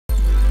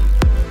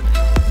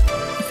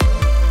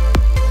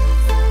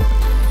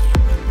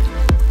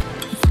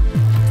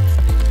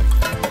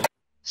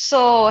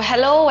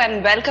Hello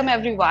and welcome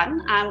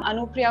everyone. I'm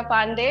Anupriya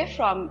Pandey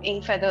from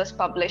Ink Feathers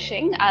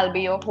Publishing. I'll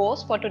be your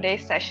host for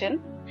today's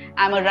session.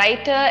 I'm a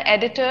writer,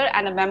 editor,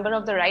 and a member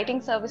of the writing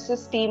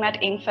services team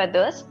at Ink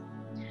Feathers.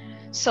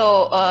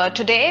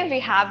 Today we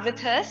have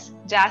with us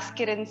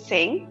Jaskiran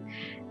Singh,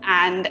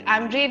 and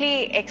I'm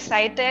really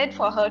excited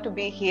for her to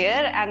be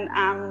here. And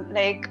I'm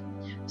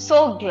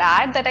so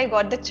glad that I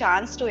got the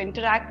chance to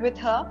interact with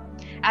her.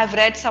 I've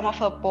read some of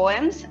her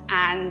poems,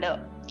 and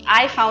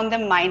I found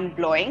them mind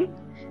blowing.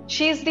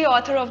 She is the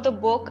author of the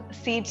book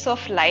Seeds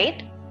of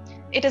Light.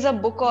 It is a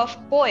book of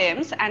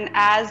poems, and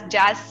as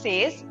Jazz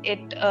says,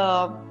 it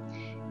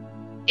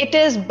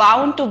is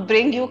bound to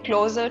bring you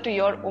closer to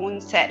your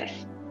own self.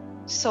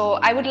 So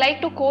I would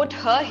like to quote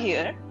her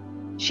here.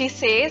 She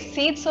says,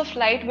 "Seeds of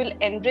light will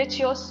enrich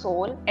your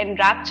soul,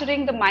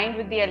 enrapturing the mind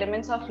with the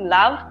elements of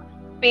love,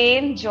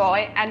 pain,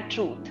 joy, and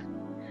truth."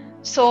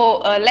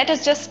 Let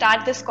us just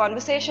start this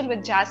conversation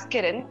with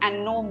Jaskiran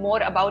and know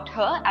more about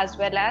her as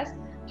well as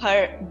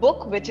her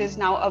book, which is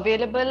now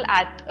available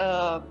at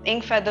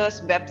Ink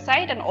Feathers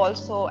website and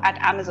also at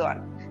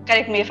Amazon.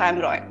 Correct me if I'm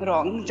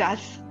wrong,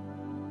 Jazz.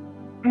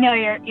 No,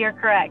 you're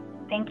correct.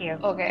 Thank you.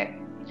 Okay.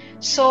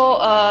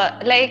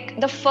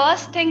 The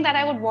first thing that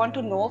I would want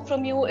to know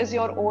from you is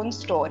your own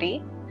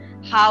story.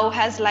 How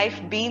has life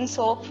been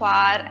so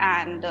far?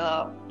 And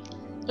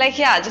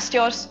just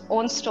your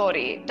own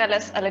story. Tell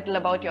us a little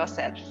about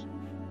yourself.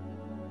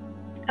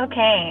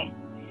 Okay.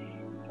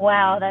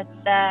 Wow, that's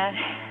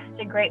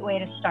a great way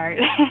to start.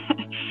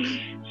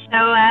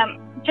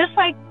 Just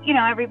like,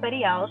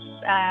 everybody else,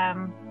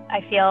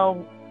 I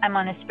feel I'm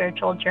on a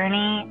spiritual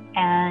journey,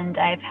 and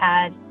I've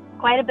had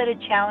quite a bit of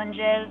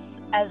challenges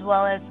as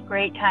well as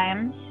great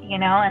times,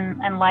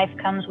 and life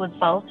comes with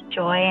both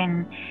joy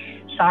and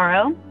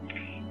sorrow.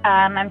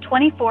 I'm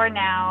 24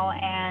 now,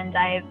 and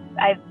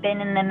I've been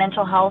in the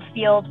mental health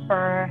field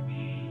for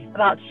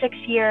about 6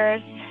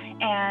 years,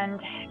 and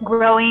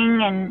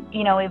growing and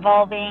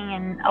evolving,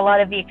 and a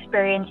lot of the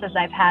experiences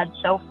I've had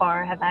so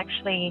far have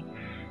actually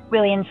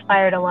really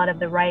inspired a lot of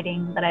the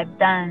writing that I've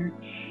done.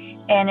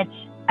 And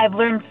I've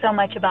learned so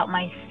much about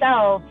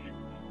myself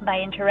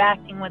by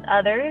interacting with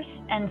others,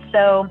 and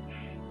so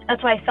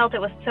that's why I felt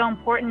it was so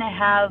important to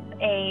have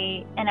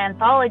an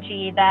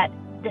anthology that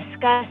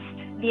discussed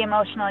the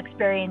emotional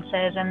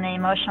experiences and the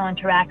emotional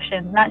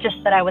interactions, not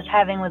just that I was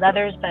having with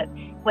others, but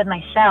with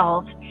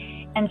myself.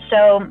 And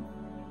so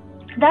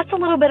that's a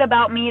little bit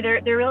about me. There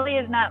really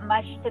is not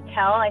much to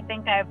tell. I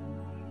think I've,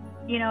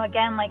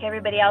 again, like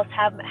everybody else,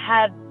 have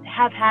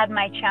had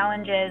my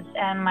challenges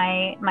and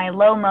my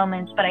low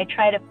moments, but I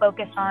try to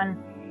focus on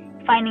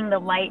finding the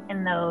light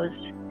in those.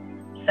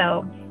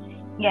 So,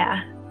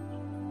 yeah.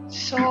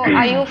 So,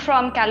 are you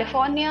from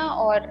California,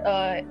 or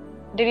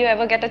did you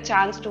ever get a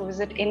chance to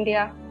visit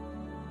India?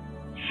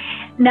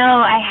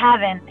 No, I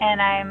haven't,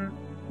 and I'm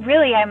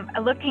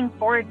looking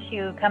forward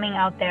to coming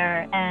out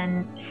there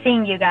and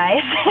seeing you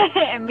guys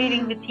and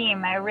meeting the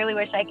team. I really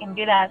wish I can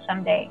do that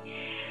someday.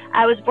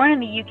 I was born in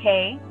the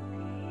UK,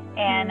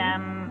 and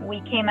we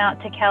came out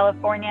to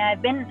California.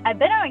 I've been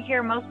out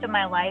here most of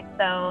my life,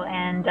 though,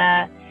 and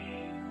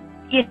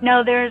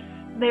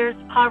there's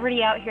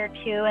poverty out here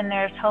too, and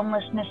there's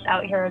homelessness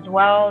out here as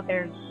well.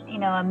 There's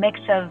a mix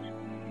of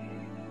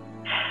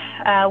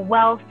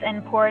wealth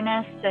and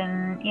poorness,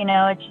 and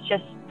it's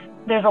just,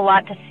 there's a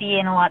lot to see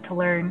and a lot to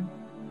learn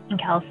in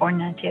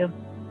California too.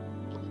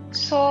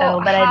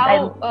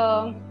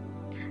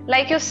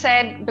 Like you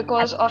said,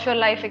 because of your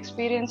life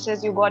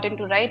experiences, you got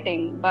into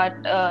writing. But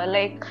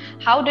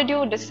how did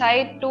you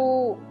decide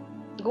to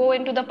go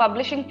into the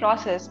publishing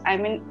process? I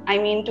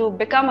mean to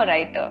become a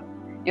writer.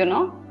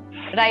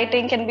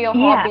 Writing can be a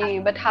hobby,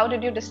 but how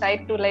did you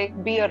decide to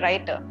be a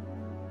writer?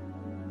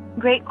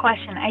 Great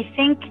question. I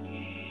think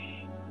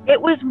it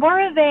was more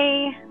of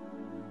a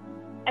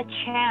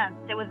chance.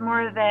 It was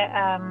more of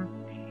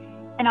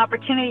an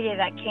opportunity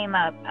that came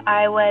up.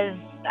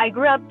 I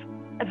grew up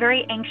a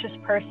very anxious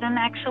person,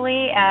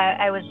 actually.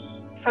 I was,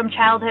 from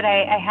childhood,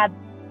 I had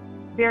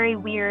very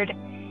weird,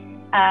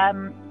 I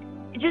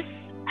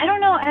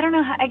don't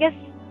know how, I guess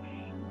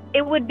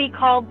it would be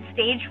called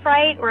stage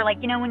fright, or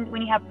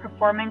when you have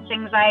performance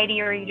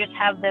anxiety, or you just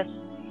have this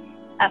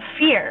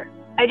fear.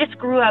 I just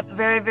grew up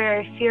very,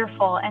 very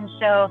fearful. And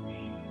so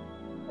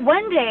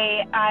one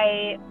day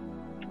I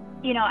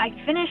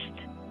finished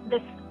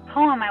this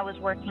poem I was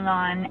working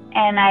on,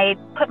 and I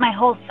put my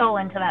whole soul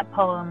into that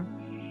poem.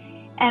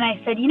 And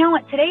I said, you know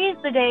what, today is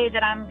the day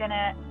that I'm going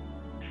to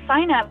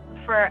sign up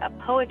for a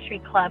poetry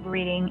club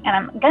reading, and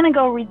I'm going to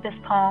go read this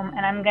poem,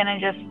 and I'm going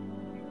to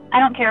I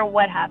don't care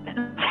what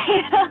happens.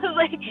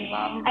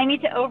 Wow. I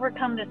need to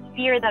overcome this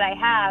fear that I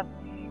have.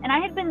 And I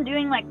had been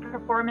doing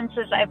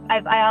performances. I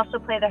also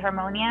play the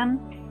harmonium.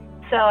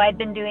 So I'd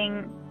been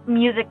doing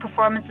music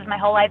performances my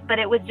whole life, but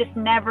it was just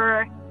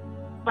never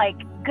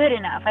good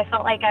enough. I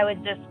felt like I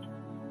would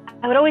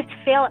always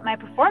fail at my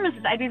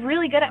performances. I'd be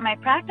really good at my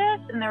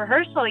practice and the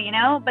rehearsal,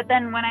 but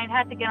then when I'd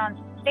had to get on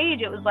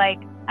stage, it was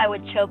I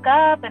would choke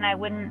up and I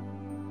wouldn't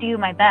do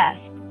my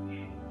best.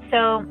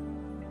 So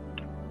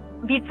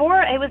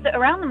before, it was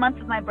around the month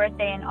of my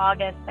birthday in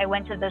August, I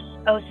went to this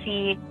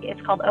OC,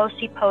 it's called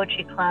OC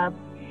Poetry Club,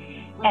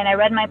 and I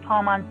read my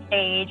poem on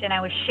stage, and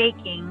I was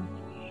shaking.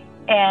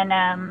 And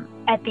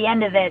at the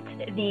end of it,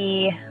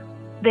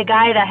 the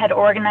guy that had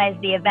organized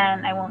the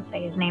event, I won't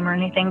say his name or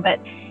anything, but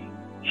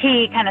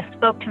he kind of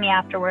spoke to me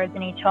afterwards,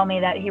 and he told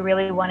me that he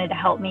really wanted to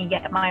help me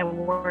get my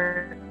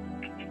work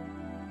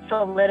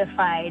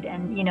solidified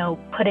and, you know,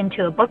 put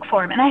into a book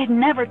form. And I had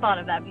never thought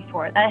of that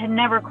before. That had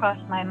never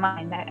crossed my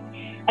mind. That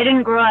I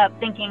didn't grow up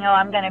thinking, oh,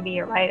 I'm going to be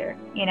a writer.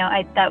 You know,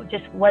 that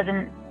just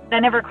wasn't, that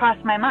never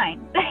crossed my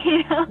mind.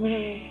 You know.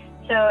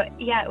 Mm-hmm. So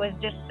yeah, it was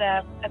just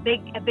a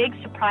big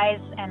surprise,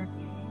 and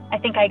I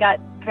think I got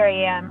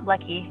very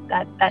lucky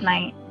that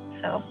night.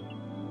 So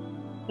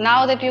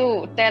now that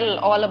you tell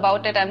all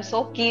about it, I'm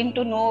so keen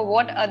to know,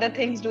 what other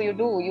things do? You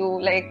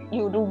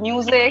do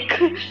music?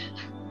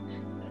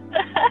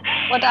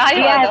 What are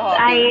your other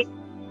hobbies?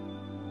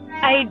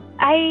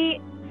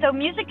 So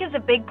music is a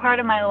big part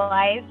of my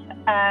life.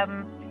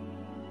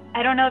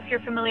 I don't know if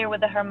you're familiar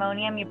with the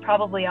harmonium. You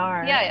probably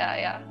are.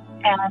 Yeah.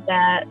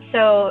 And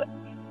so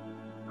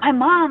my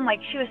mom,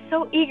 like, she was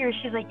so eager.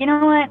 She's like, you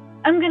know what?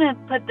 I'm going to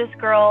put this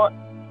girl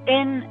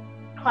in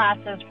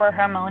classes for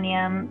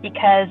harmonium,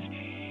 because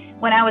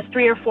when I was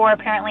 3 or 4,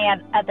 apparently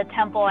at the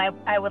temple,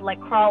 I would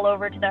like crawl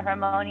over to the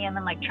harmonium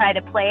and like try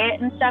to play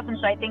it and stuff. And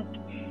so I think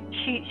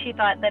she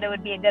thought that it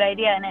would be a good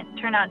idea, and it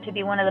turned out to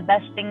be one of the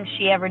best things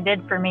she ever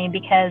did for me,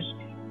 because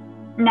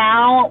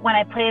now when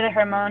I play the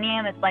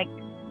harmonium, it's like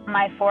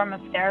my form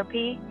of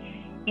therapy,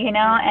 you know.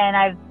 And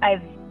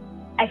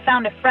I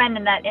found a friend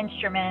in that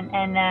instrument,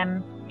 and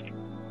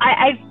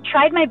I've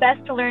tried my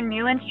best to learn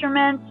new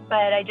instruments,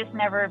 but I just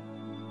never,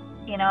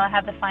 you know,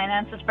 have the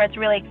finances for it. It's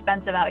really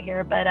expensive out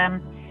here. But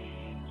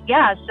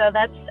yeah, so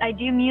I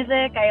do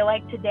music. I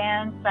like to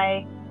dance.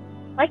 I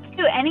like to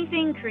do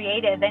anything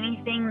creative,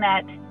 anything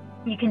that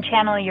you can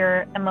channel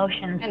your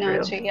emotions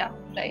through. Yeah,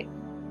 right.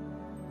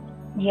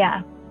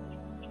 Yeah.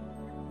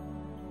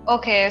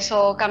 Okay,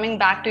 so coming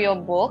back to your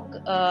book,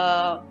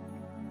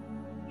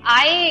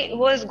 I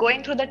was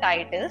going through the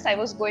titles. I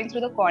was going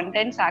through the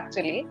contents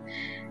actually.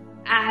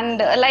 And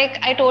like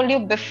I told you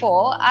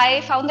before,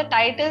 I found the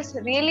titles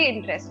really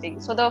interesting.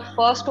 So the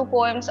first 2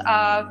 poems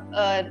are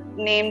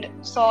named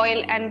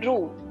Soil and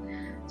Root.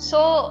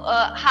 So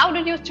how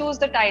did you choose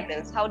the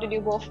titles? How did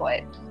you go for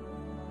it?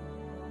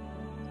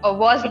 Or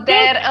was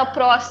there a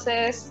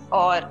process,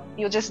 or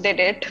you just did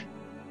it?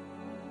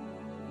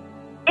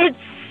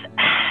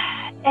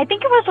 I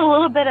think it was a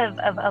little bit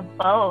of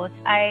both.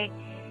 I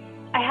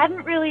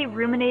hadn't really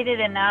ruminated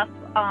enough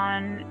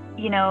on,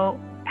 you know,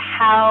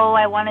 how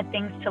I wanted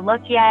things to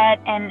look yet.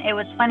 And it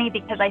was funny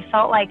because I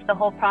felt like the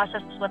whole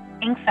process with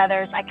ink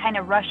feathers, I kind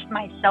of rushed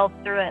myself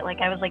through it. Like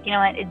I was like, you know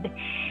what,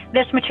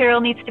 this material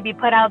needs to be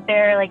put out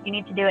there. Like you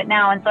need to do it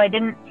now. And so I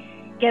didn't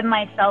give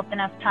myself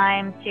enough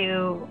time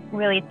to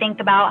really think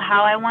about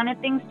how I wanted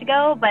things to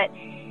go. But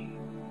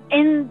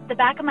in the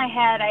back of my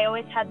head, I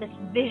always had this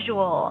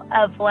visual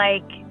of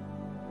like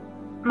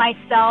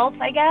myself,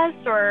 I guess,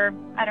 or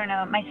I don't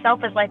know,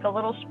 myself as like a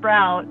little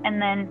sprout,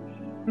 and then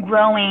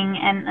growing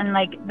and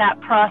like that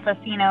process,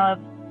 you know, of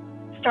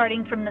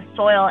starting from the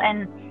soil.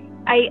 And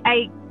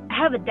I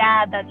have a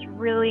dad that's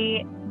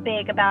really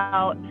big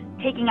about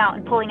taking out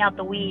and pulling out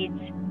the weeds,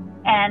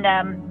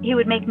 and he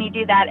would make me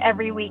do that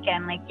every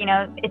weekend. Like, you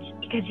know, it's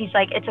because he's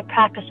like, it's a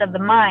practice of the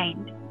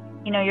mind.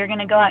 You know, you're going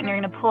to go out and you're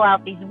going to pull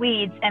out these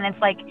weeds, and it's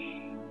like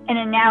an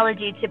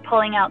analogy to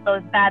pulling out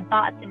those bad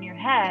thoughts in your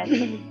head.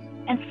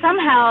 And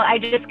somehow I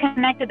just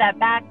connected that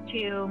back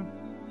to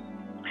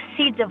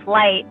seeds of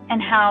light,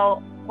 and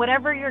how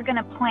whatever you're going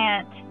to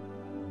plant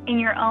in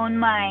your own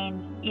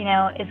mind, you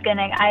know, is going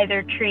to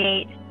either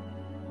create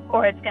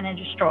or it's going to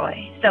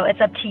destroy. So it's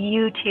up to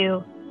you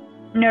to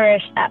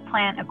nourish that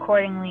plant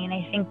accordingly. And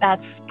I think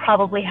that's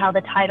probably how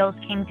the titles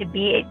came to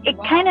be. It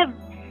kind of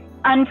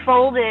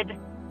unfolded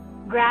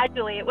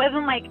gradually. It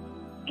wasn't like,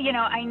 you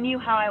know, I knew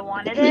how I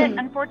wanted it.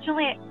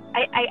 Unfortunately,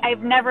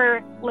 I've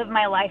never lived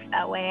my life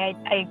that way.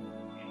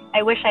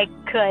 I wish I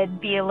could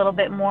be a little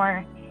bit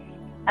more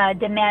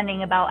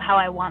demanding about how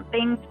I want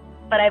things,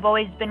 but I've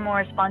always been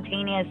more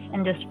spontaneous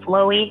and just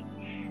flowy.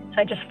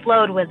 So I just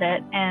flowed with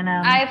it. And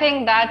I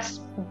think that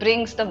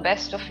brings the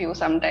best of you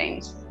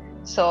sometimes.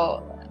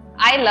 So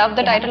I love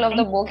the title of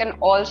the book, and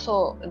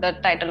also the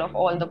title of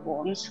all the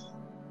poems.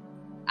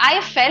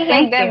 I felt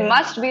like there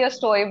must be a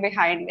story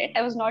behind it.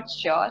 I was not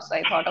sure, so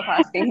I thought of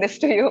asking this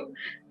to you.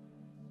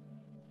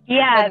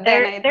 Yeah,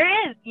 there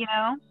is, you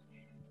know.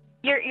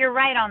 You're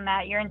right on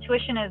that. Your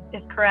intuition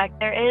is correct.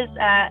 There is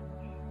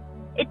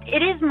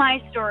it is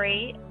my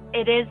story.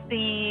 It is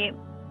the,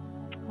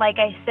 like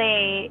I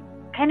say,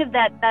 kind of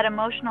that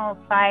emotional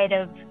side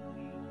of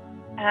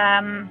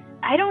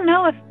I don't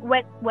know if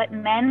what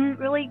men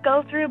really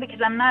go through, because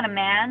I'm not a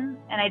man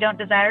and I don't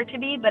desire to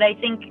be, but I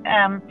think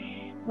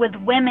with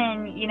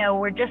women, you know,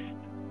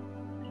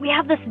 we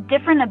have this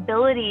different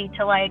ability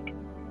to like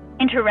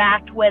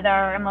interact with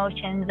our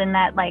emotions and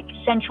that like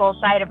sensual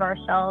side of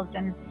ourselves.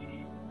 And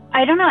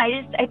I don't know,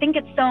 I think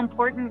it's so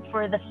important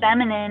for the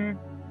feminine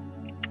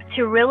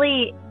to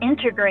really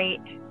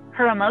integrate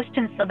her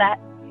emotions so that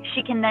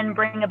she can then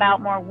bring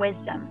about more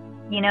wisdom,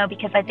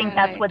 because I think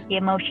that's what the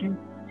emotions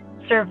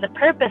serve the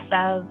purpose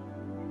of.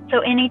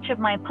 So in each of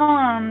my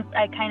poems,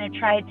 I kind of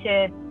tried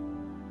to,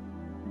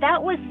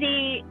 that was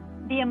the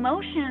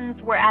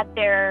emotions were at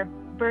their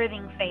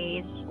birthing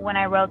phase when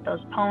I wrote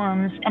those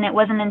poems, and it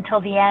wasn't until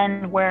the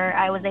end where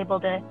I was able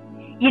to,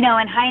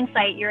 in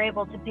hindsight, you're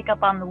able to pick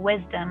up on the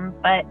wisdom,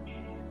 but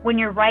when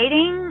you're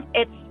writing,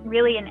 it's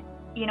really an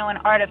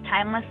art of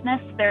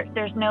timelessness.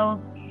 There's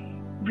no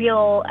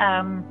real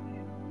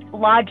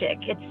logic.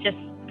 It's just,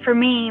 for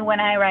me, when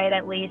I write,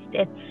 at least,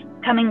 it's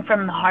coming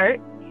from the heart.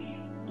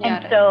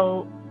 And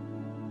so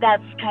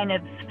that's kind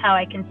of how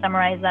I can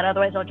summarize that.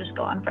 Otherwise, I'll just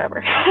go on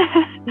forever.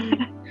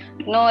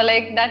 No,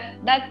 like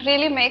that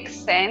really makes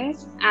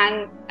sense.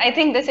 And I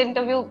think this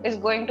interview is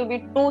going to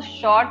be too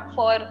short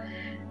for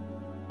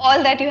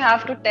all that you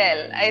have to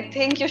tell. I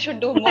think you should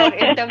do more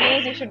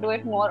interviews. You should do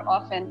it more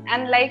often.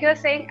 And like you're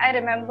saying, I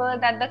remember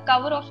that the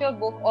cover of your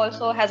book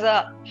also has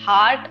a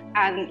heart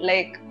and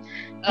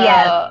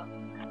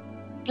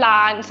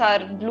plants are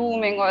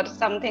blooming or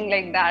something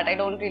like that. I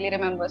don't really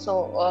remember.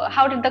 So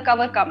how did the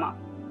cover come up?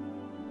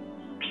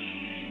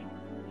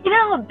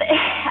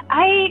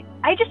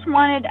 I just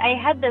wanted, I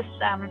had this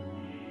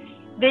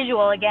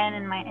visual again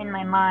in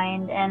my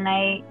mind, and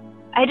I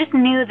just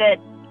knew that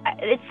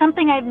it's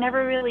something I've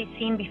never really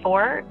seen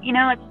before.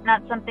 It's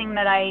not something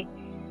that I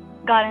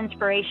got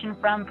inspiration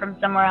from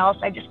somewhere else.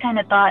 I just kind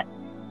of thought,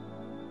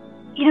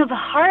 the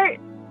heart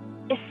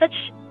is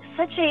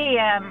such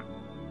a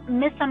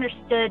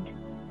misunderstood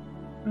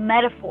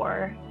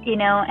metaphor,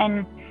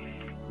 and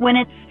when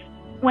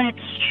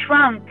it's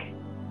shrunk,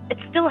 it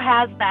still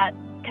has that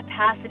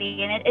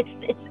capacity, and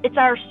it's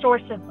our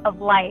source of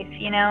life,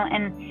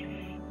 and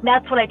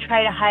that's what I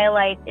try to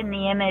highlight in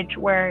the image,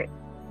 where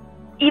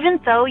even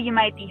though you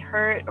might be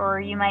hurt or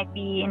you might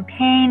be in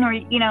pain, or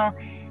you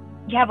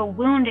have a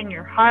wound in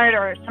your heart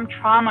or some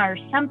trauma or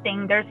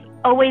something, there's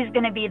always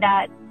going to be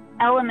that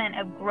element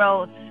of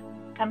growth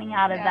coming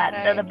out of that.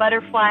 Right. So the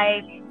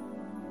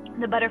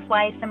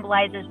butterfly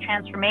symbolizes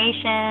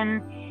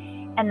transformation,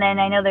 and then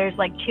I know there's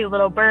like two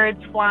little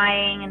birds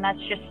flying, and that's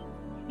just,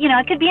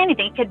 it could be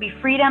anything. It could be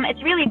freedom.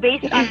 It's really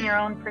based on your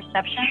own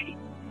perception.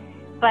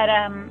 But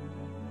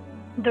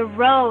the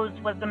rose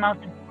was the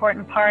most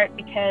important part,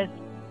 because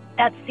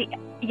that's the,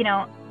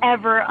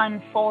 ever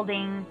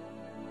unfolding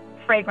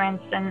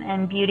fragrance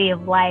and beauty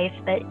of life,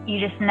 that you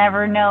just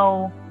never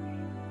know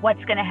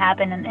what's going to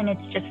happen. And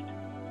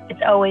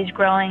it's always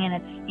growing, and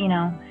it's,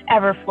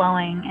 ever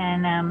flowing.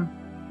 And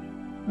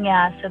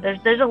so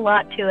there's a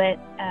lot to it.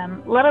 A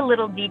lot of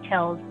little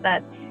details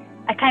that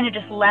I kind of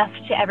just left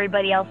to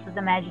everybody else's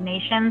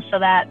imagination, so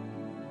that,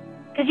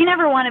 because you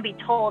never want to be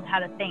told how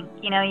to think,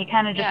 you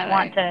kind of just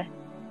want to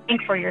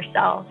think for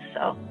yourself.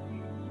 So,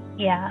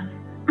 yeah.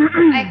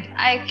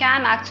 I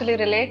can actually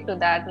relate to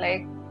that.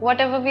 Like,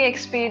 whatever we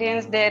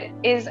experience, there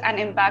is an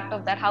impact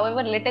of that,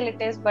 however little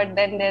it is, but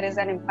then there is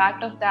an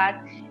impact of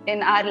that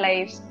in our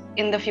lives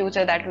in the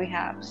future that we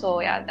have. So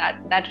yeah,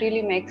 that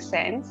really makes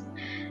sense.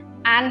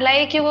 And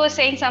like you were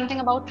saying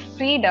something about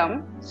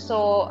freedom.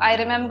 So I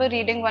remember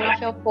reading one of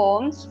your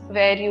poems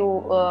where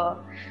you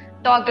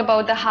talked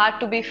about the heart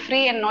to be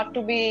free and not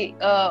to be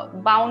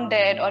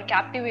bounded or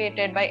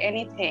captivated by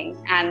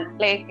anything, and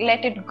like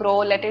let it grow,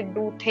 let it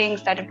do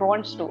things that it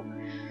wants to.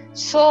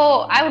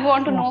 So I would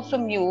want to know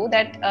from you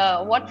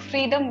that what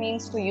freedom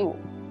means to you.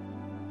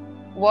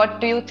 What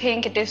do you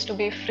think it is to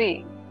be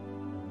free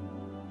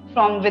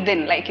from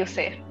within, like you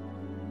say?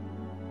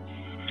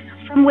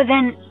 From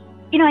within.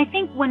 I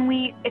think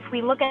if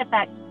we look at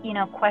that,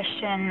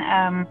 question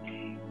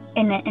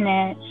in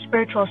a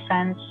spiritual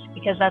sense,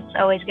 because that's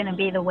always going to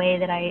be the way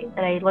that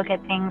I look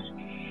at things,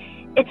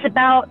 it's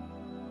about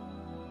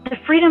the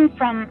freedom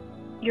from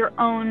your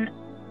own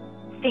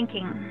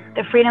thinking,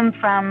 the freedom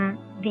from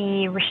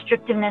the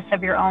restrictiveness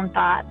of your own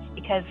thoughts.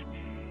 Because,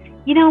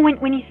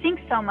 when you think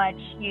so much,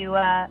 you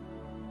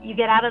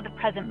get out of the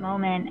present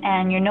moment,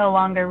 and you're no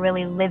longer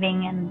really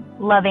living and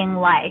loving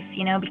life,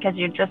 because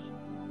you're just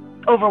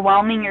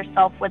overwhelming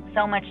yourself with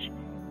so much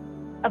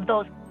of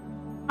those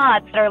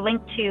thoughts that are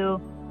linked to,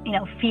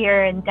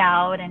 fear and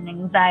doubt and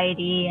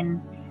anxiety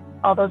and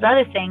all those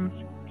other things.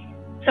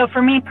 So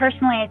for me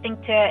personally, I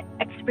think to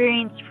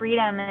experience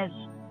freedom is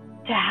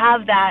to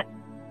have that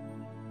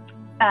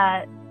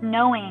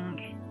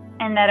knowing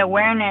and that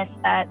awareness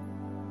that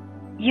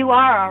you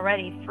are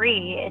already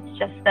free. It's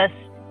just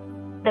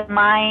the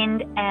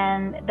mind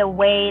and the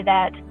way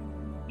that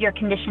you're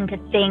conditioned to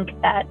think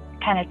that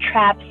kind of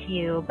traps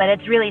you, but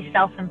it's really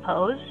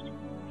self-imposed.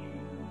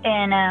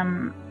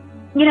 And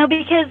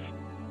because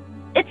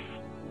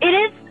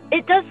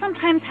it does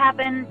sometimes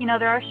happen,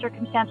 there are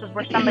circumstances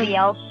where somebody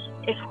else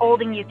is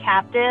holding you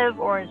captive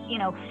or is,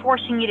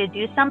 forcing you to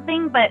do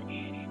something, but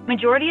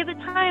majority of the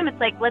time it's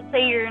like, let's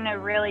say you're in a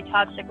really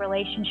toxic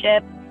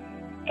relationship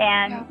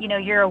and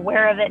you're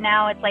aware of it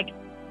now. It's like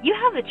you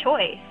have a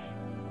choice,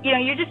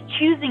 you're just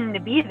choosing to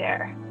be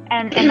there,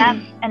 and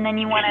then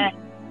you want to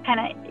kind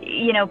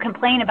of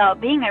complain about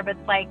being there, but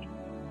it's like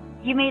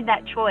you made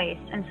that choice,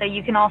 and so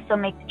you can also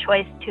make the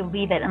choice to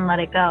leave it and let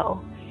it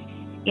go,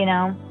 you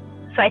know?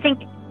 So I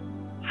think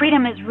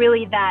freedom is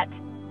really that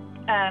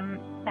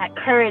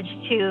courage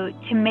to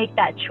make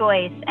that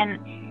choice, and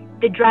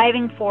the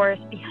driving force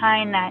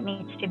behind that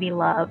needs to be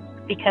love,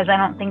 because I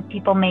don't think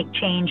people make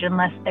change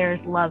unless there's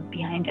love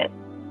behind it.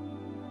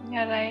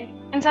 Yeah, right.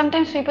 And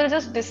sometimes people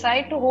just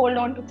decide to hold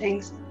on to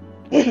things.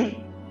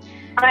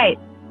 Right.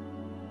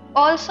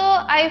 Also,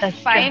 I That's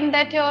find true.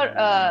 that your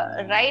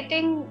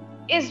writing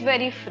is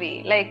very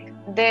free. Like,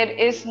 there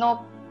is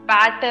no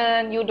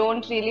pattern. You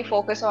don't really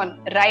focus on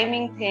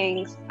rhyming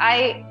things.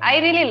 I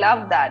really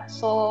love that.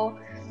 So,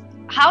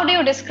 how do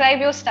you describe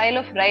your style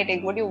of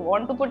writing? Would you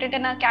want to put it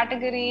in a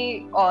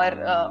category, or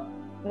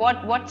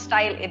what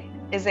style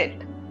is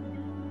it?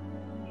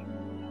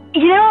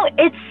 You know,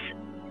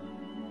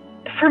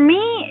 for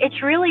me, it's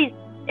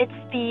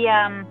the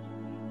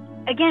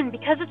again,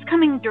 because it's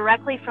coming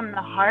directly from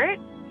the heart.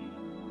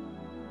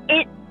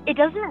 It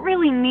doesn't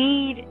really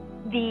need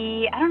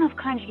I don't know if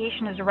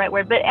conjugation is the right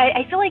word, but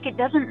I feel like it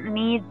doesn't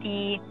need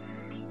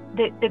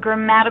the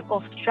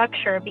grammatical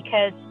structure,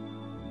 because,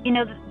 you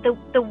know,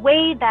 the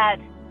way that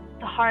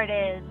the heart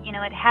is, you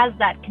know, it has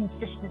that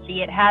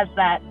consistency, it has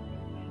that,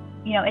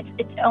 you know,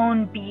 its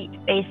own beat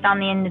based on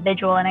the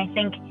individual, and I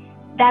think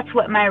that's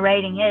what my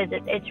writing is.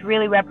 It's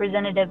really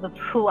representative of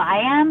who I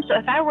am. So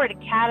if I were to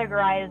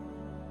categorize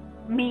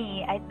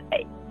me,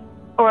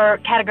 or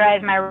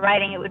categorize my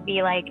writing, it would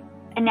be like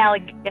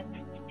analogous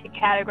to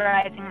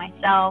categorizing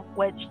myself,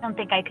 which I don't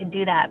think I could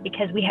do that,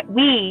 because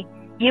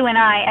you and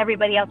I,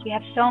 everybody else, we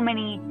have so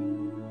many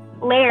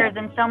layers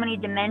and so many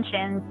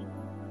dimensions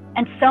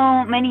and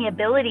so many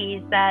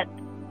abilities that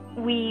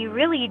we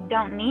really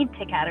don't need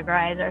to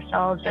categorize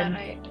ourselves. And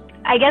Right.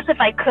 I guess if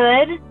I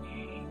could,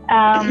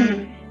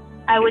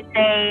 I would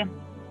say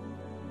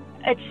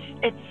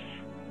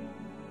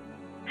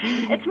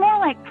it's more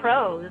like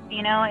prose,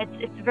 you know.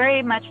 It's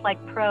very much like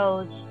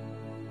prose,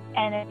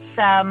 and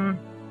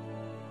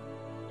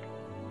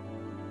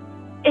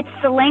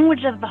it's the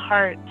language of the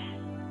heart.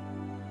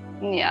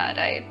 Yeah,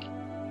 right.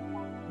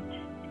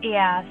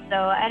 Yeah, so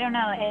I don't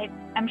know.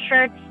 I'm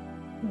sure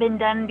it's been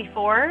done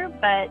before,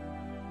 but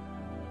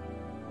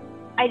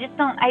I just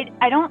don't.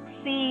 I don't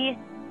see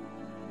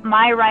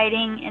my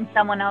writing in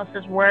someone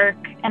else's work,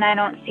 and I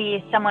don't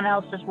see someone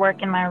else's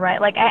work in my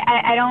writing. Like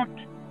I don't.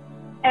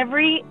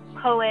 Every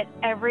poet,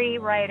 every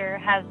writer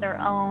has their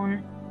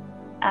own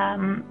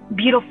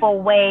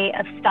beautiful way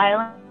of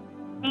styling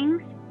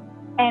things,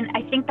 and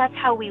I think that's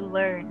how we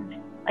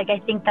learn. Like, I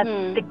think that's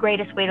the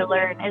greatest way to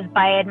learn, is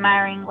by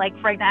admiring. Like,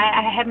 for example,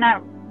 I have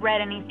not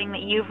read anything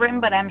that you've written,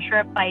 but I'm sure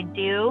if I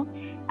do,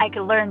 I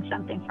could learn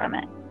something from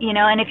it, you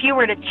know. And if you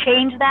were to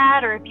change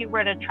that, or if you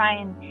were to try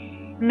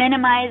and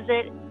minimize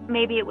it,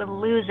 maybe it would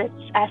lose its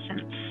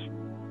essence.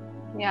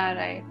 Yeah,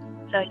 right.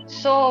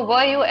 So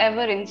were you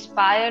ever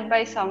inspired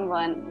by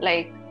someone?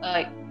 Like,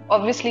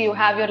 obviously you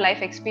have your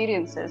life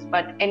experiences,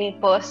 but any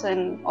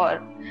person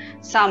or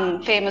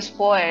some famous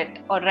poet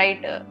or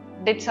writer,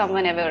 did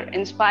someone ever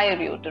inspire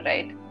you to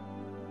write?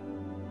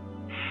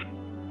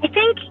 I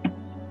think,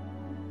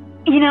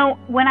 you know,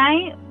 when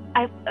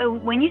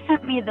when you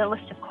sent me the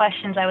list of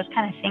questions, I was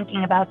kind of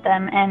thinking about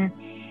them, and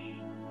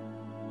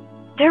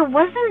there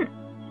wasn't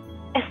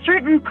a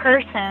certain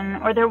person,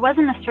 or there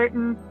wasn't a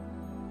certain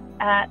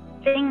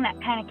thing that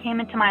kind of came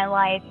into my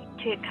life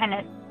to kind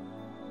of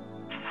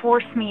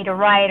force me to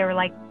write, or,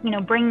 like, you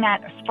know, bring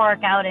that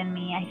spark out in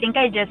me. I think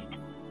I just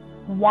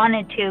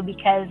wanted to,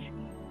 because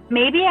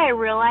maybe I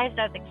realized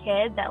as a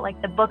kid that,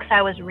 like, the books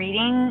I was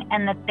reading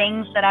and the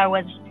things that I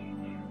was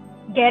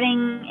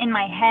getting in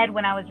my head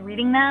when I was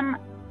reading them,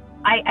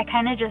 I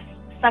kind of just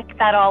sucked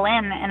that all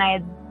in, and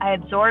I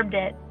absorbed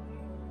it.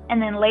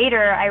 And then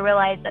later I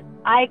realized that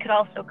I could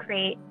also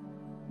create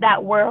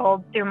that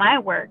world through my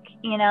work,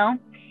 you know?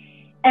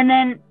 And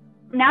then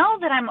now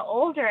that I'm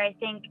older, I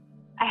think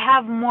I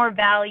have more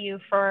value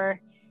for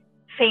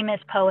famous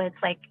poets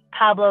like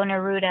Pablo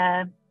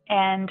Neruda,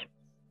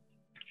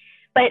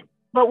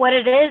 but what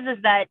it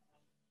is that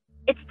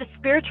it's the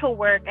spiritual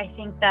work, I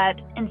think, that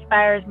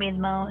inspires me the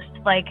most.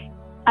 Like,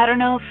 I don't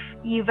know if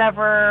you've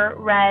ever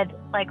read,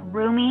 like,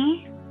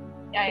 Rumi.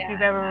 If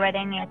you've ever read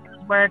any of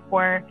his work,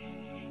 or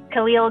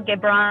Khalil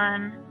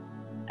Gibran,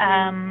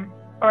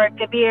 or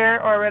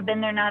Kabir, or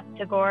Rabindranath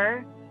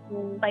Tagore.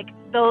 Like,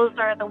 those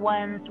are the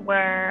ones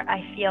where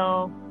I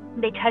feel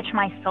they touch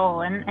my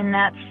soul, and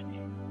that's,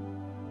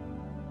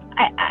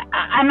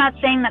 I'm not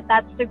saying that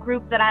that's the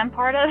group that I'm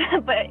part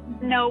of, but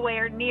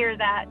nowhere near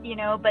that, you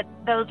know. But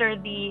those are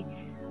the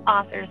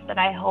authors that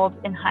I hold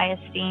in high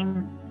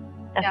esteem,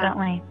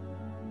 definitely.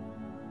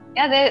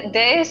 Yeah,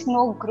 there is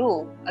no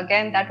group.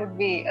 Again, that would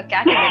be a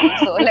category,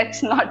 so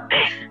let's not go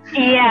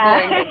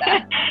into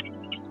that.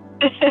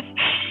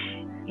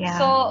 Yeah.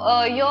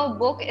 So your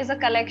book is a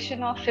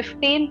collection of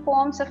 15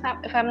 poems, if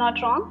I'm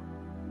not wrong.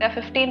 There are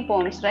 15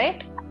 poems,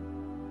 right?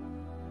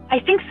 I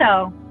think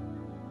so,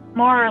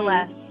 more or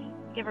less,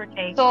 give or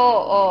take.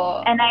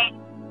 So and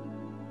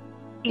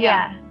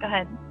go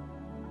ahead.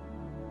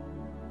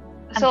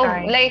 I'm so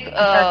sorry. like I'm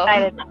so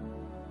excited.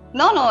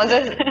 No,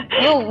 just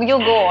you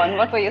go on.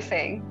 What were you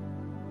saying?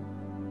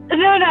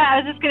 No, I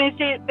was just gonna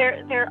say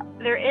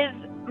there is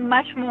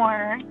much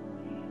more.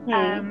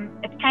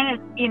 It's kind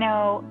of,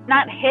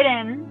 not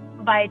hidden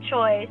by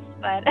choice,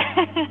 but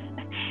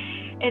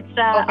it's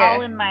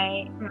all in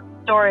my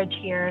storage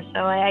here,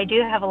 so I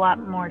do have a lot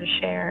more to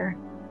share.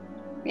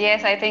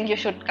 Yes, I think you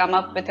should come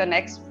up with your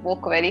next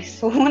book very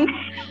soon.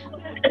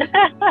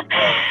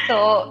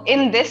 So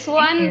in this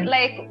one,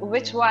 like,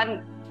 which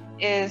one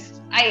is,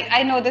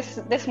 I know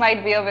this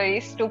might be a very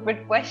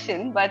stupid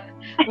question, but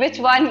which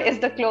one is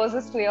the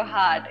closest to your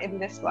heart in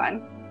this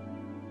one?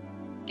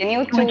 Can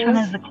you choose? Which one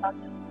is the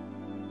closest?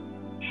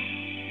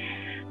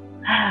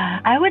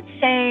 I would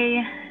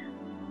say,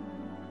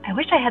 I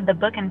wish I had the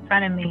book in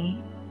front of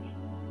me.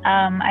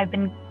 I've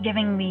been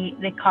giving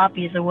the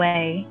copies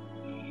away.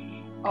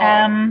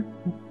 I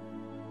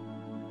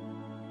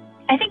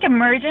think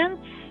Emergence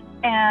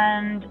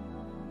and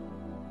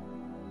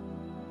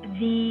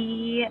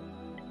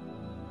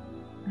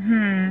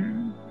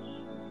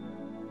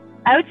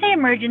I would say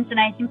Emergence, and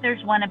I think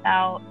there's one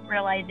about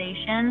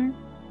realization.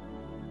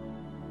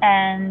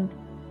 And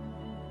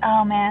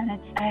oh man,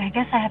 I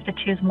guess I have to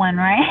choose one,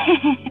 right?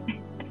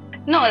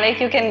 No, like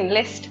you can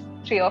list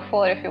 3 or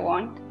 4 if you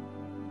want.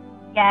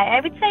 Yeah, I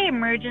would say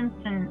Emergence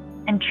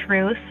and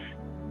Truth.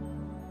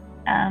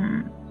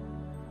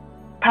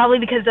 Probably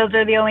because those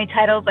are the only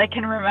titles I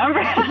can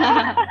remember.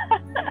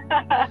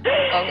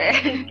 Okay.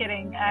 Just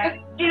kidding.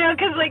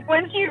 Because like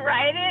once you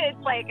write it,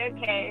 it's like,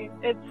 okay,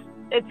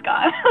 it's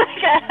gone.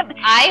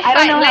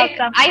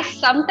 I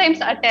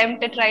sometimes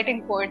attempt at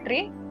writing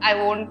poetry. I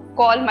won't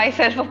call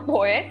myself a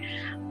poet,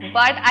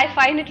 but I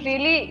find it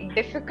really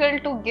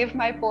difficult to give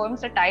my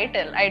poems a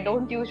title. I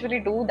don't usually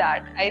do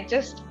that. I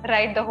just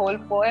write the whole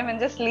poem and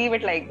just leave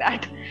it like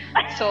that.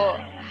 So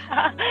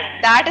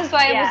that is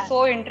why I was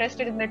so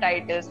interested in the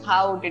titles.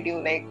 How did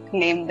you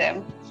name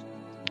them?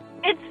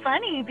 It's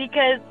funny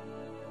because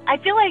I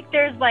feel like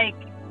there's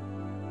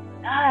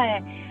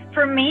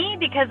for me,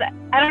 because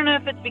I don't know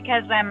if it's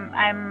because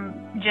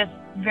I'm just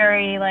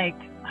very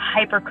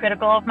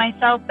hypercritical of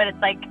myself, but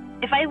it's like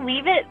if I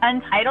leave it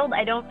untitled,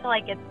 I don't feel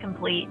like it's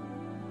complete.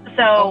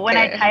 So when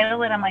I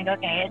title it, I'm like,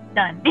 okay, it's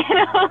done.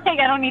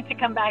 I don't need to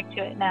come back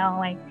to it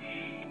now.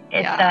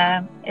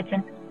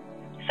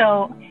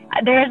 So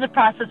there is a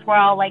process where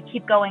I'll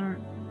keep going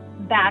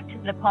back to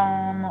the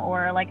poem,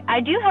 or I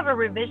do have a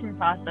revision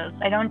process.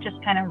 I don't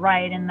just kind of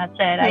write and that's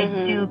it. I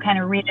do kind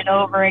of read it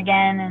over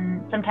again,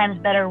 and sometimes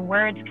better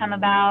words come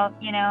about,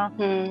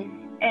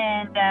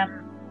 and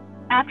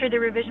after the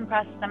revision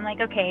process, I'm like,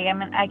 okay,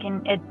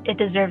 it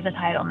deserves a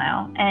title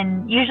now.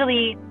 And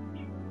usually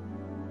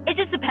it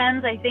just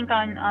depends, I think,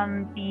 on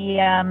the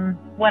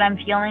what I'm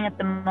feeling at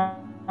the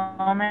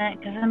moment,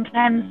 because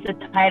sometimes the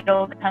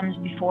title comes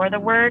before the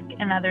work,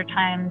 and other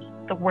times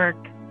the work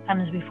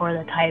comes before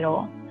the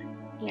title.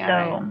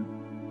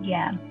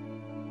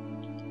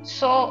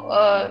 So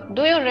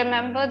do you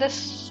remember the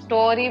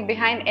story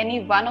behind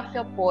any one of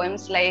your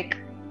poems? Like,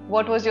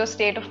 what was your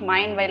state of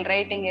mind while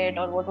writing it,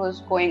 or what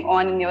was going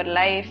on in your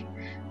life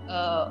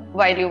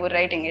while you were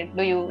writing it?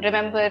 Do you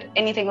remember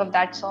anything of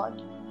that sort?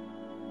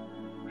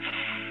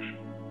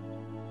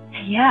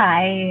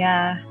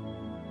 Yeah,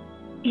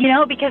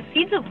 because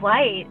Seeds of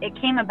Light, it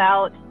came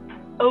about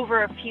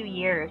over a few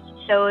years.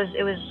 So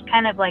it was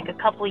kind of like a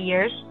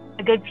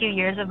good few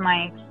years of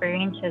my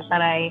experiences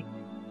that I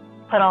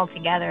put all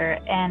together.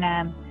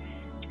 And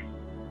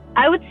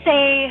I would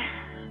say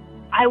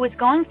I was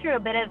going through a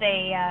bit of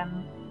a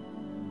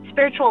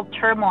spiritual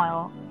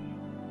turmoil.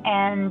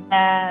 And,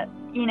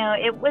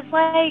 it was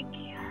like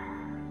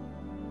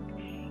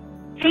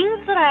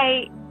things that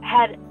I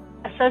had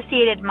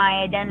associated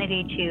my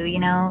identity to,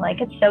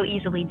 it's so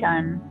easily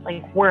done,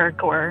 like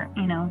work or,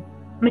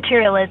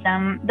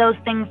 materialism. Those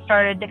things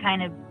started to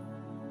kind of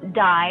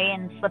die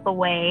and slip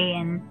away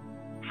and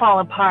fall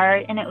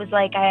apart. And it was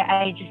like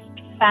I just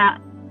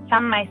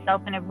found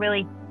myself in a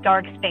really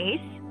dark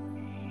space.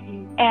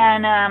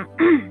 And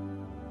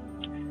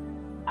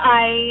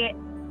I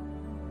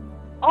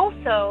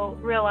also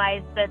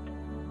realized that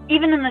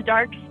even in the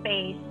dark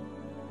space,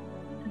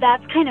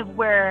 that's kind of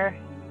where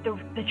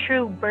the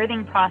true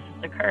birthing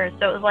process occurs.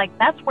 So it was like,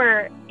 that's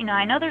where,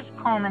 I know there's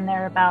a poem in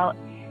there about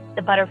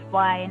the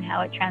butterfly and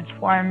how it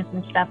transforms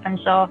and stuff. And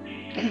so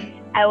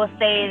I will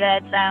say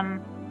that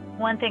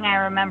one thing I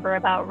remember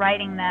about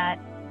writing that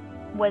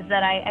was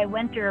that I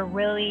went through a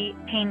really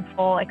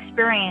painful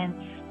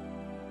experience,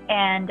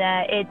 and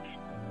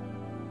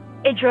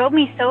it drove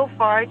me so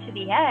far to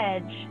the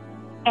edge,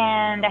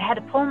 and I had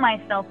to pull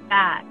myself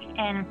back.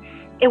 And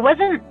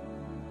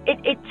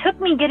it took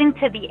me getting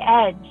to the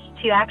edge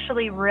to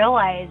actually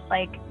realize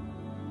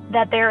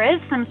that there is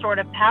some sort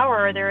of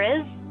power, there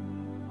is,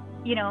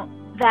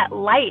 that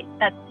light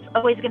that's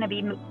always going to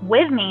be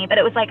with me. But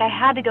it was like I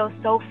had to go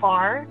so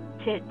far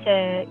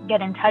to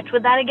get in touch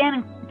with that again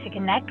and to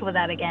connect with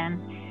that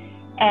again.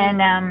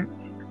 And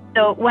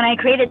so when I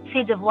created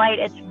Seeds of Light,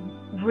 it's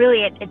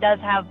really, it does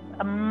have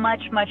a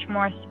much, much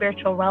more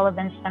spiritual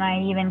relevance than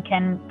I even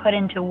can put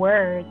into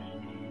words,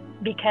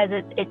 because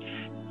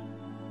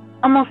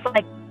almost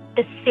like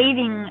the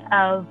saving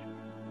of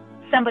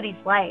somebody's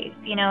life.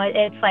 You know,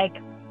 it's like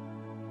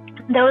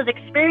those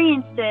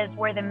experiences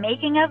were the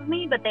making of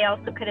me, but they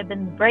also could have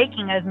been the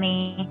breaking of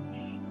me.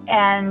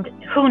 And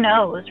who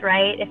knows,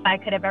 right? If I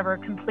could have ever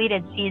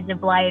completed Seeds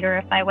of Light, or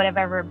if I would have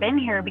ever been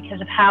here, because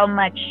of how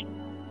much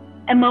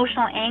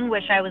emotional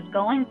anguish I was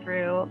going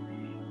through.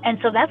 And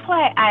so that's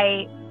why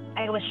I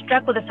was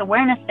struck with this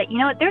awareness that, you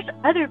know what, there's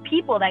other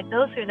people that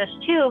go through this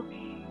too.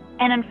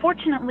 And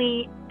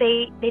unfortunately,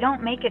 they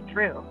don't make it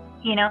through,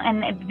 you know,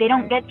 and they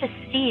don't get to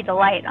see the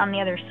light on the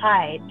other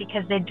side,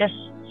 because they just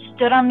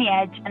stood on the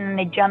edge and then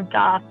they jumped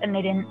off, and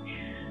they didn't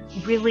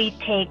really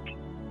take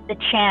the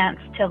chance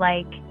to,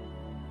 like,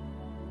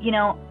 you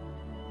know,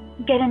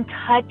 get in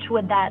touch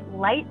with that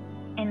light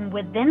and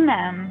within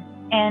them.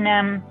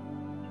 And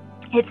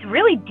it's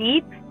really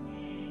deep,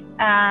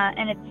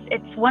 and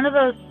it's one of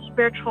those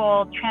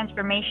spiritual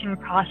transformation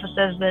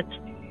processes that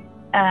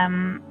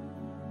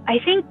I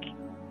think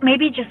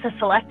maybe just a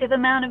selective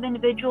amount of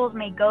individuals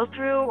may go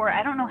through, or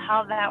I don't know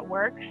how that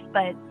works,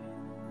 but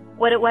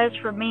what it was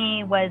for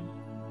me was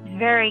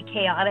very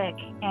chaotic.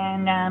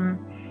 And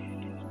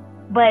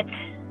but,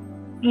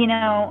 you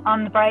know,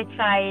 on the bright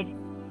side,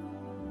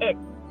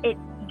 it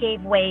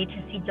gave way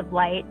to Seeds of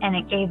Light, and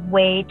it gave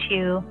way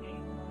to,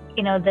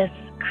 you know, this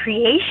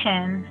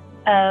creation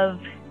of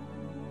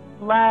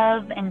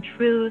love and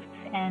truth,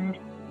 and,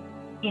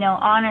 you know,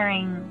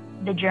 honoring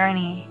the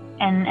journey,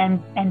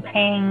 and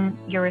paying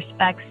your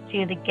respects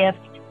to the gift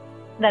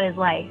that is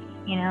life,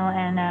 you know.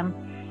 And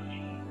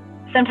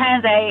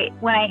sometimes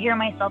when I hear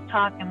myself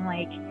talk, I'm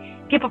like,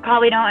 people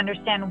probably don't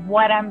understand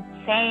what I'm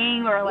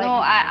saying, or like. No,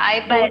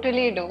 I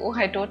totally do.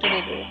 I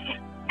totally do.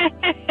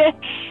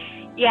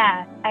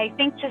 Yeah, I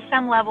think to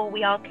some level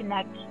we all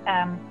connect,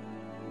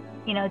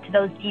 you know, to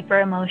those deeper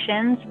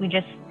emotions. We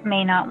just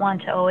may not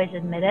want to always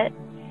admit it.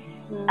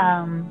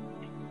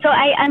 So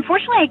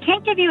unfortunately, I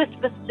can't give you a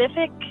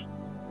specific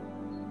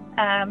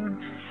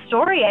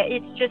story.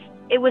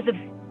 It was a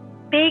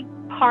big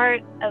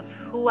part of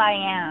who I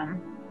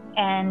am.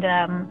 And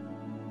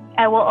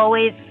I will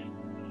always,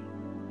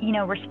 you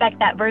know, respect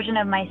that version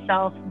of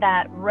myself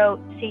that wrote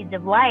Seeds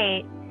of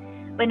Light.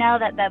 But now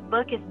that that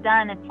book is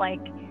done, it's like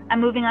I'm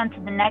moving on to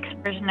the next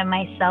version of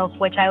myself,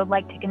 which I would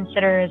like to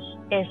consider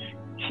is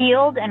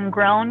healed and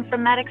grown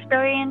from that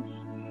experience,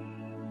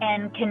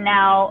 and can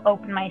now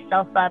open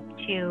myself up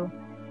to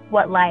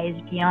what lies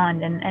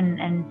beyond,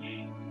 and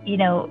you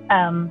know,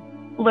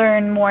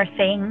 learn more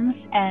things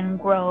and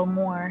grow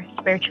more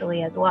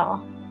spiritually as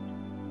well.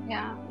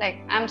 Yeah,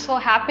 like I'm so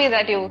happy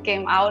that you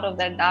came out of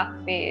that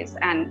dark phase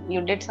and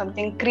you did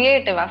something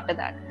creative after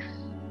that.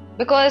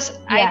 Because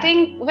I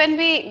think when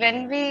we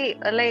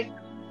like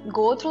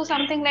go through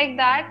something like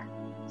that,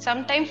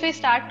 sometimes we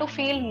start to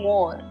feel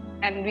more,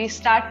 and we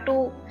start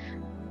to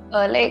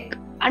like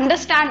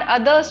understand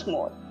others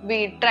more.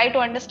 We try to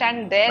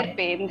understand their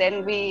pain,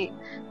 then we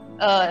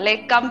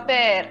like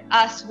compare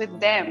us with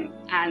them,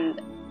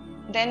 and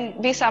then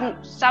we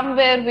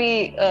somewhere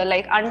we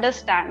like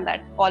understand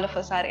that all of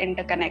us are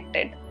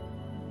interconnected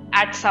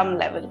at some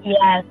level.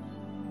 Yes.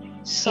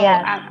 So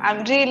yes.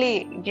 I'm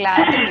really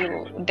glad that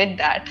you did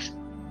that.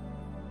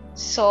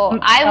 So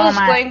I was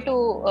going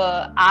to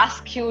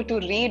ask you to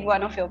read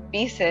one of your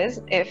pieces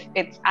if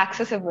it's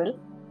accessible,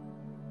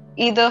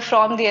 either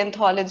from the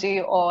anthology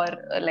or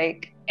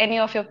like any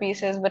of your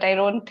pieces, but I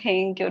don't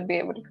think you'd be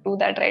able to do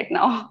that right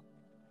now.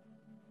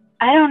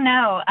 I don't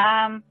know.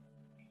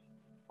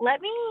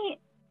 Let me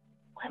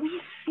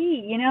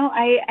see. You know,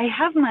 I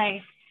have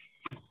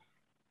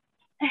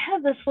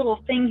this little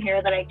thing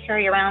here that I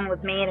carry around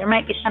with me. There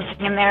might be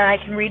something in there I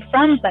can read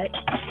from, but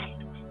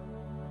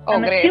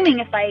I'm assuming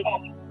if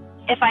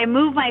I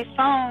move my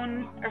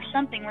phone or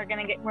something, we're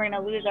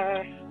gonna lose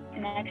our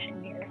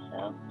connection here.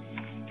 So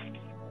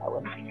that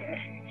wouldn't be good.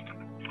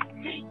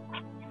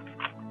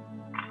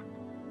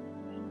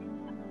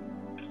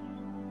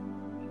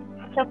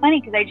 It's so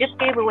funny because I just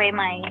gave away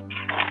my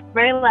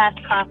very last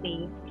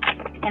copy,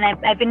 and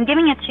I've been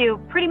giving it to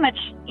pretty much,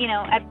 you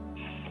know,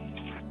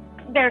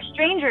 they're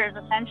strangers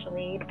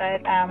essentially,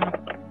 but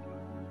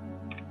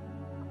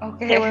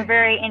they were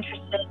very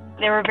interested.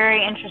 They were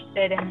very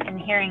interested in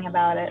hearing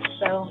about it,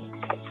 so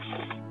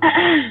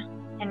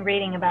and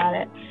reading about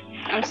it.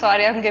 I'm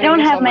sorry, I'm giving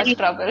you so much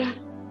trouble.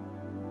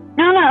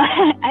 No,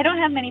 I don't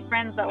have many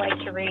friends that like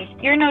to read.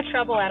 You're no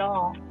trouble at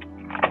all.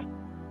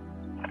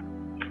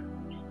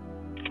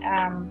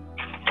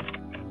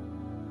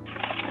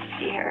 Let's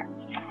see here.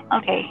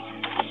 Okay,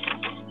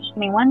 just give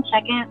me 1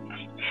 second.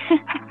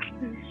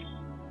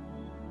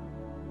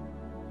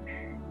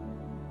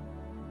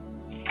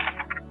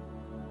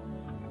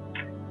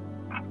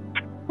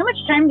 How much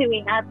time do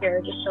we have here,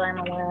 just so I'm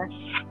aware?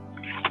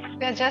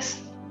 We're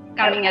just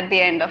coming at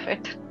the end of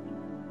it.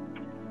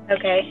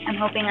 Okay, I'm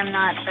hoping I'm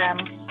not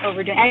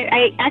overdoing.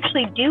 I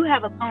actually do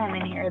have a poem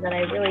in here that I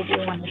really do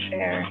want to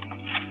share.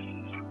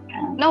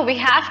 No, we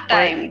have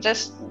time.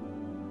 Just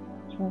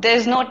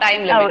there's no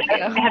time limit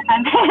here. I have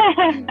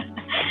time.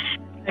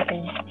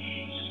 Okay.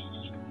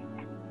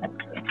 Let's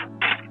see.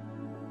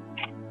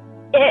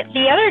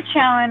 The other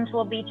challenge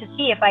will be to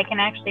see if I can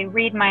actually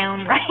read my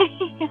own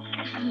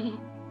writing.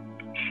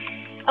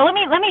 Oh, let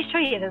me show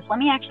you this. Let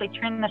me actually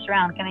turn this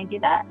around. Can I do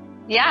that?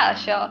 Yeah,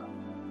 sure.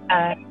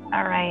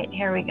 All right,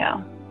 here we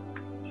go.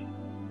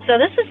 So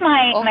this is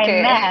my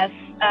mess.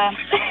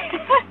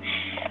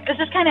 This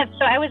is kind of,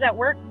 so I was at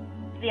work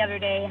the other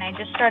day and I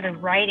just started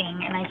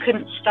writing and I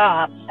couldn't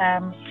stop.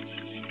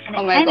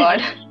 Oh my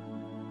God.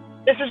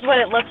 This is what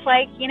it looks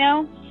like, you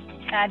know?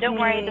 Don't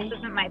worry, this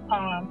isn't my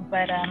poem,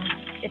 but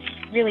it's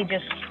really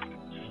just,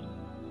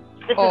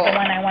 this is the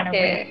one I want to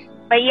read.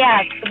 But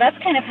yeah, so that's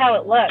kind of how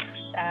it looks.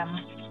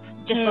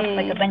 Just looks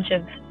like a bunch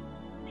of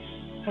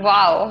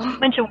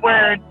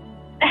words.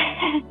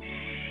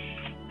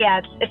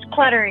 Yeah, it's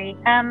cluttery.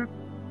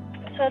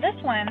 So this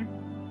one,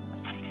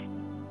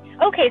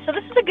 okay, so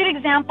this is a good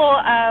example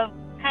of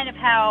kind of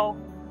how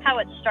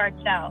it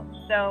starts out.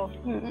 So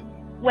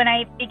when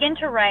I begin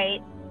to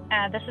write,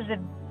 this is a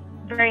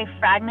very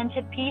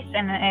fragmented piece,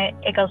 and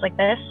it goes like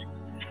this.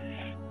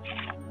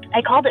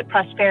 I called it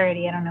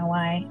prosperity. I don't know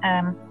why.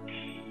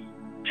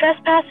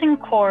 Trespassing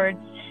chords,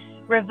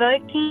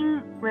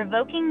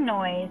 revoking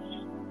noise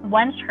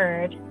once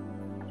heard,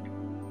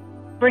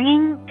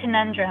 bringing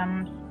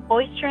conundrums,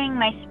 boistering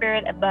my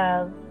spirit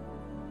above,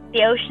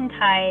 the ocean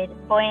tide,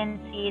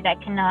 buoyancy that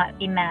cannot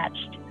be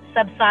matched,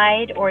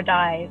 subside or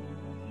dive,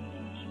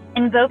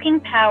 invoking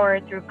power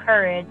through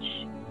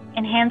courage,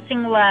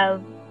 enhancing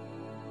love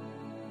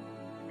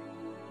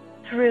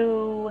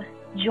through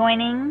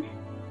joining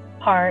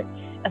parts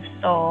of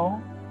soul.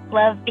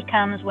 Love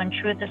becomes when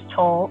truth is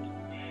told.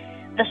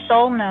 The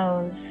soul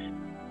knows.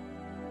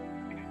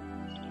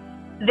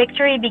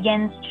 Victory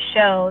begins to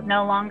show,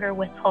 no longer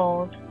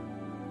withhold.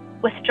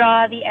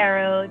 Withdraw the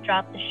arrow,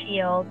 drop the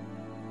shield.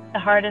 The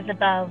heart is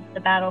above the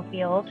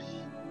battlefield.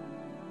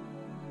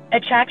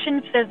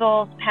 Attraction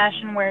fizzles,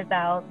 passion wears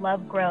out,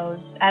 love grows,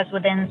 as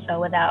within, so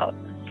without.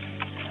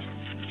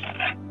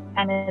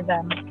 And it is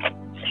a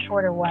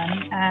shorter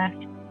one.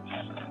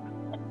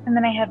 And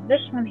then I have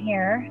this one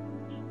here.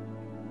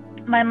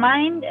 My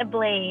mind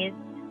ablaze,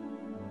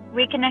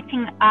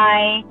 reconnecting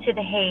I to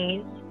the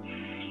haze,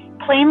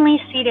 plainly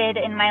seated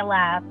in my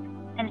lap,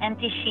 an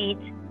empty sheet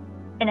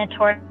in a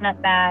torn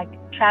up bag,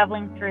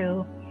 traveling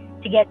through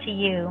to get to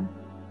you.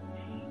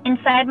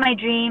 Inside my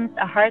dreams,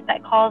 a heart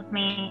that calls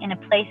me in a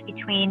place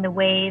between the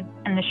wave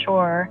and the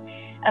shore,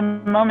 a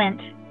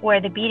moment where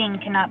the beating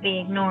cannot be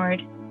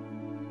ignored.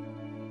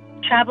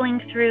 Traveling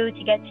through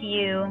to get to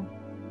you,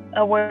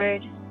 a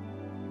word,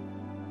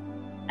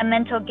 a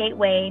mental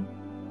gateway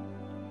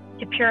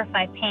to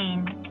purify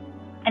pain,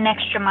 an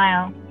extra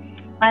mile,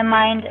 my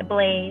mind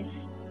ablaze,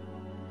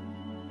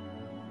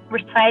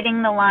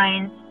 reciting the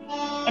lines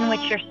in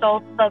which your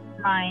soul spoke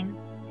mine.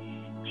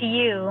 To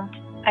you,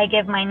 I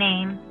give my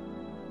name.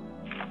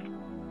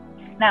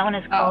 That one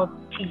is called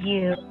To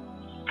You.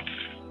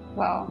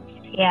 Wow.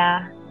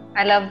 Yeah.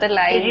 I love the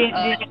line. Did you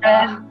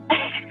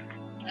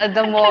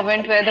The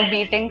moment where the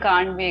beating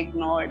can't be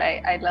ignored.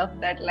 I love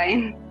that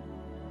line.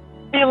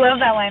 I love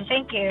that line.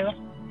 Thank you.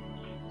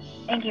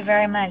 Thank you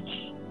very much.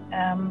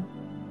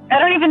 I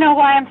don't even know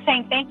why I'm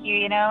saying thank you.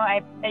 You know,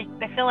 I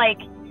feel like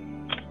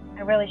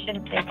I really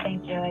shouldn't say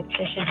thank you. I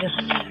should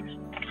just.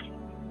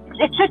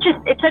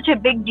 It's such a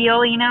big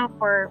deal, you know,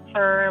 for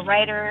a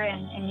writer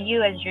and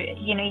you as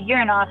you're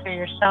an author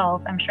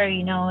yourself. I'm sure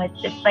you know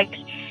it's like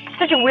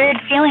such a weird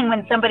feeling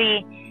when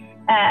somebody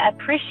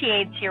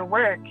appreciates your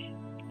work.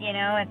 You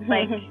know, it's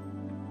like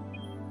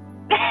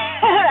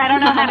I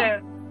don't know how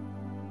to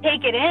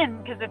take it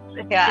in because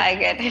I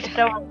get it. It's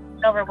so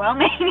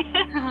overwhelming.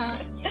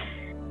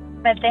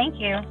 But thank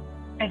you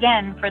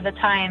again for the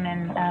time,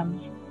 and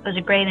it was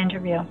a great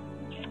interview.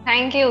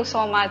 Thank you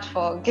so much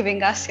for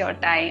giving us your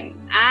time.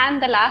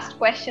 And the last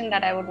question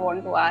that I would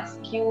want to ask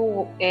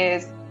you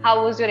is,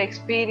 how was your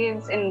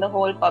experience in the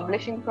whole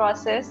publishing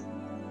process?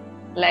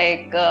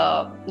 Like,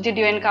 did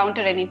you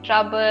encounter any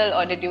trouble,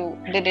 or did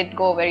it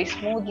go very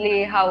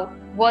smoothly? How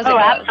was it? Oh,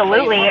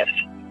 absolutely. It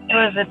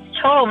was a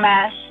total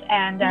mess,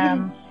 and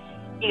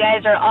you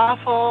guys are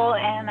awful,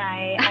 and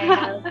I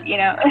have,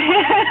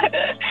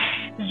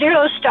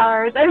 0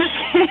 stars. I'm just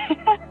kidding.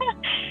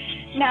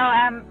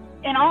 No,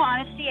 in all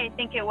honesty, I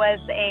think it was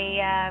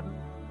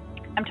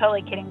I'm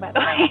totally kidding, by the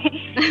way.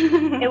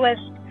 It was,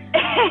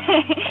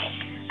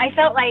 I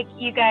felt like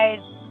you guys,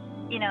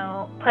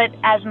 put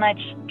as much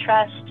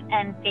trust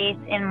and faith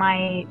in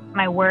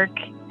my work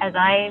as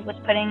I was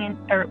putting in,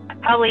 or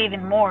probably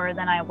even more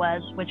than I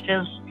was, which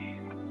is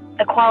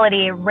a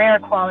rare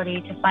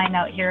quality to find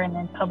out here in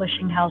the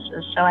publishing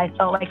houses. So I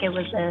felt like it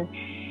was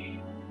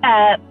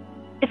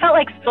it felt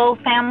like soul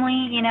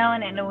family, and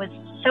it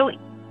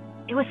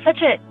was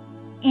such a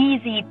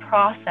easy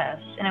process,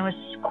 and it was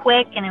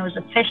quick, and it was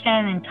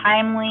efficient and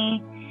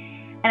timely.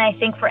 And I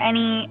think for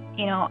any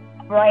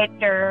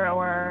writer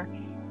or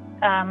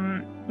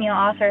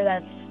author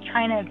that's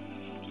trying to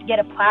get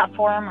a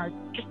platform or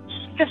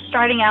just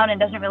starting out and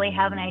doesn't really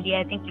have an idea,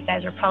 I think you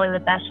guys are probably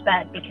the best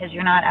bet, because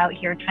you're not out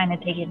here trying to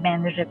take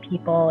advantage of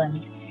people.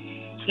 And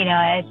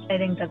I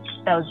think that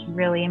was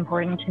really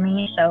important to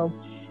me. So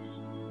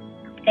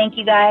thank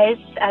you guys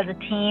as a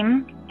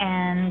team.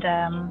 And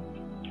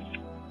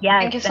yeah,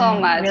 thank you so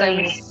much.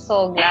 Really... I'm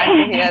so glad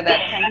to hear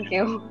that. Thank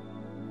you.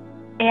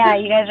 Yeah,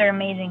 you guys are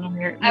amazing,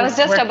 and I was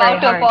just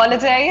about to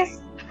apologize.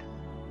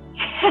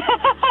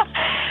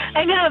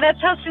 I know,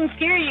 that's how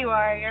sincere you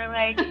are. You're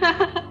like,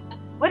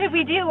 what did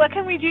we do? What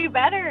can we do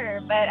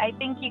better? But I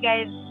think you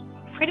guys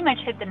pretty much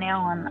hit the nail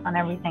on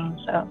everything.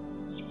 So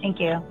thank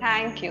you.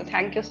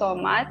 Thank you so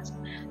much.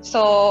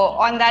 So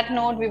on that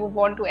note, we would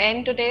want to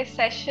end today's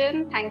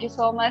session. Thank you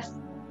so much,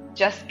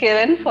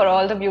 Jaskiran, for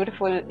all the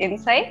beautiful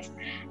insights.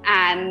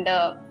 And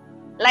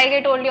like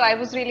I told you, I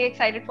was really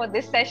excited for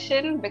this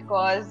session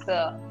because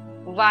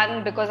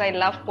one, because I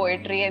love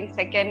poetry, and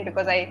second,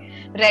 because I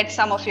read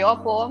some of your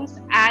poems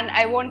and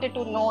I wanted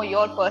to know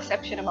your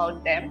perception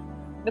about them,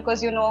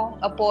 because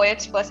a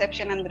poet's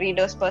perception and the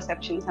reader's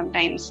perception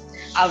sometimes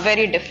are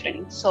very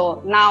different.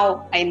 So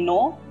now I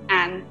know,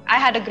 and I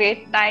had a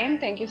great time.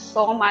 Thank you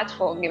so much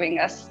for giving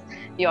us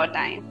your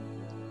time,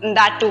 and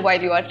that too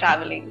while you are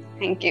traveling.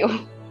 Thank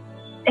you.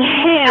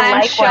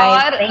 I'm sure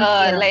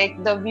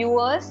like the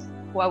viewers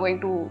who are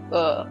going to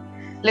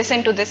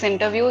listen to this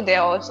interview, they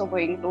are also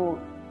going to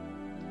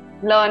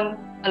learn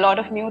a lot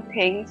of new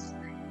things,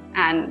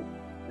 and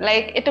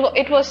like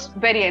it was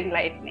very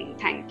enlightening.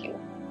 Thank you.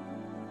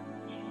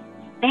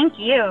 Thank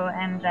you,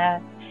 and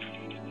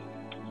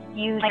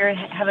you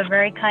have a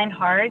very kind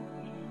heart,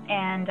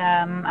 and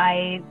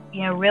I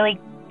really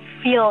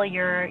feel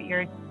your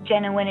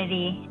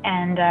genuinity,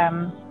 and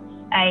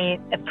I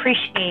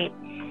appreciate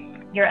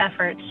your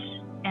efforts,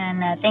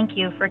 and thank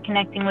you for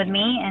connecting with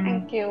me,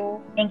 and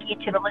thank you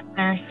to the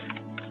listeners.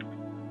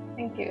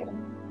 Thank you.